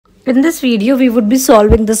In this video, we would be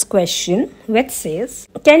solving this question which says,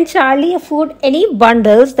 can Charlie afford any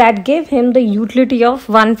bundles that give him the utility of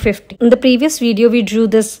 150? In the previous video, we drew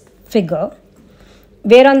this figure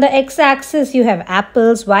where on the x-axis you have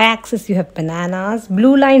apples, y-axis you have bananas,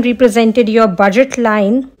 blue line represented your budget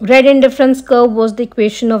line, red indifference curve was the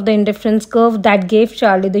equation of the indifference curve that gave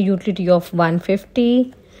Charlie the utility of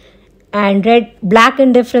 150. And black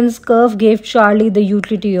indifference curve gave Charlie the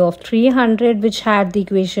utility of 300, which had the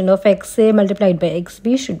equation of xa multiplied by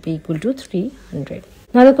xb should be equal to 300.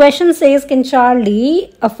 Now the question says, can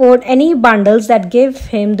Charlie afford any bundles that give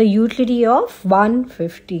him the utility of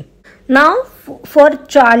 150? Now for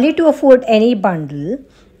Charlie to afford any bundle,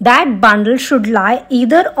 that bundle should lie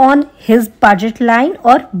either on his budget line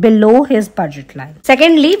or below his budget line.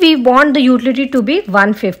 Secondly, we want the utility to be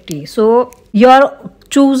 150. So your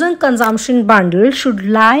chosen consumption bundle should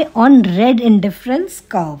lie on red indifference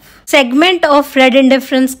curve. Segment of red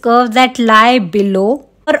indifference curve that lie below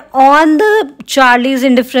or on the Charlie's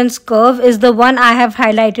indifference curve is the one I have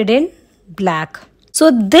highlighted in black.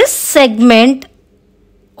 So this segment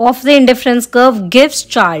of the indifference curve gives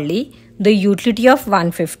Charlie the utility of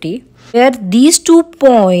 150, where these 2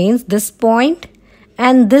 points, this point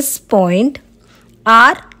and this point,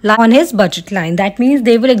 are on his budget line. That means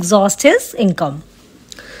they will exhaust his income.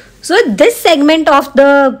 So this segment of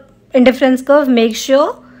the indifference curve makes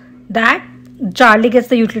sure that Charlie gets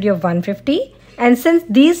the utility of 150, and since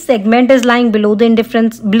this segment is lying below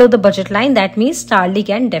the budget line, that means Charlie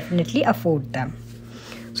can definitely afford them.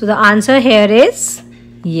 So the answer here is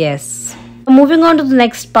yes. Moving on to the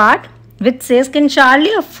next part, which says, can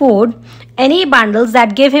Charlie afford any bundles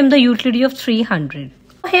that give him the utility of 300?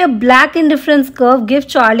 Here black indifference curve gives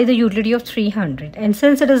Charlie the utility of 300, and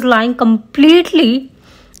since it is lying completely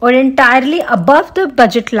or entirely above the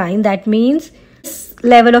budget line, that means this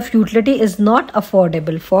level of utility is not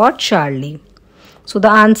affordable for Charlie. So the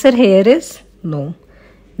answer here is no,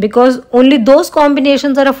 because only those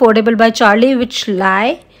combinations are affordable by Charlie which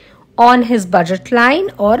lie on his budget line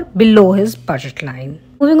or below his budget line.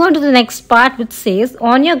 Moving on to the next part, which says,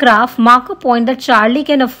 on your graph, mark a point that Charlie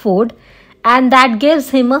can afford and that gives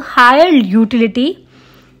him a higher utility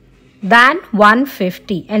than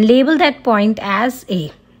 150 and label that point as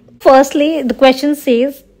A. Firstly, the question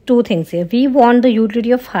says 2 things here. We want the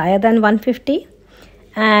utility of higher than 150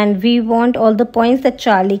 and we want all the points that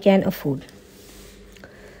Charlie can afford.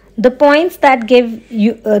 The points that give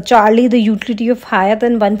Charlie the utility of higher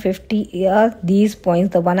than 150 are these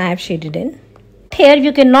points, the one I have shaded in. Here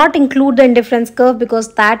you cannot include the indifference curve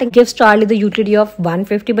because that gives Charlie the utility of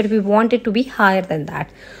 150, but we want it to be higher than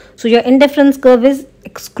that. So your indifference curve is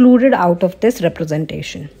excluded out of this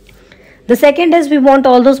representation. The second is we want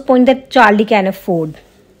all those points that Charlie can afford.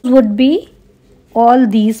 Would be all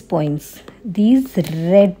these points, these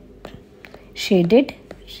red shaded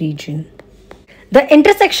region. The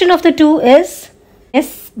intersection of the two is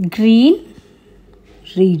this green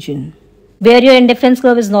region, where your indifference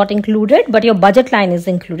curve is not included, but your budget line is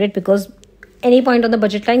included because any point on the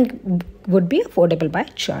budget line would be affordable by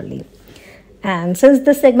Charlie. And since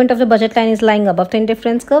this segment of the budget line is lying above the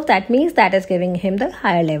indifference curve, that means that is giving him the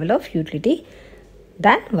higher level of utility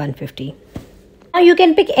than 150. Now you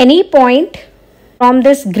can pick any point from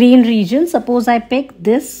this green region. Suppose I pick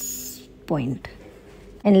this point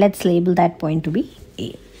and let's label that point to be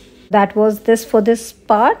A. That was this for this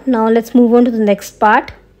part. Now let's move on to the next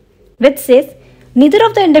part, which says, neither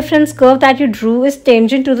of the indifference curve that you drew is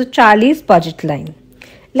tangent to the Charlie's budget line.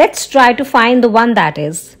 Let's try to find the one that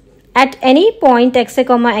is. At any point xa,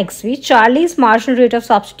 xb, Charlie's marginal rate of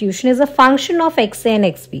substitution is a function of xa and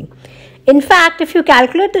xb. In fact, if you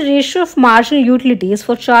calculate the ratio of marginal utilities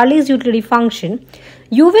for Charlie's utility function,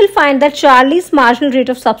 you will find that Charlie's marginal rate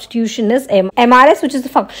of substitution is MRS, which is the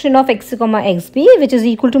function of xa, xb, which is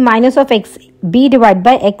equal to minus of xb divided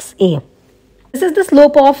by xa. This is the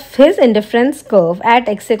slope of his indifference curve at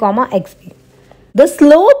xa, xb. The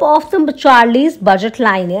slope of the Charlie's budget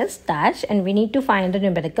line is dash, and we need to find a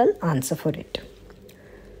numerical answer for it.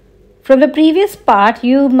 From the previous part,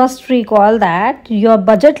 you must recall that your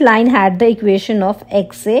budget line had the equation of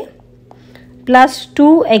xa plus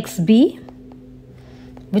 2xb,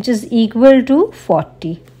 which is equal to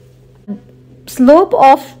 40. Slope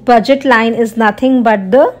of budget line is nothing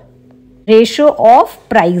but the ratio of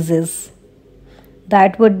prices.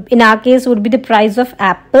 That would, in our case, would be the price of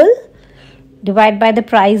apple divided by the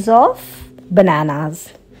price of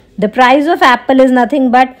bananas. The price of apple is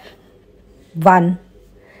nothing but 1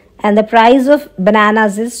 and the price of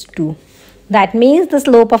bananas is 2. That means the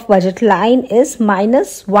slope of budget line is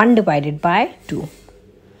minus 1 divided by 2.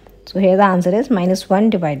 So here the answer is minus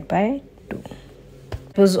 1 divided by 2.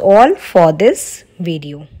 It was all for this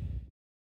video.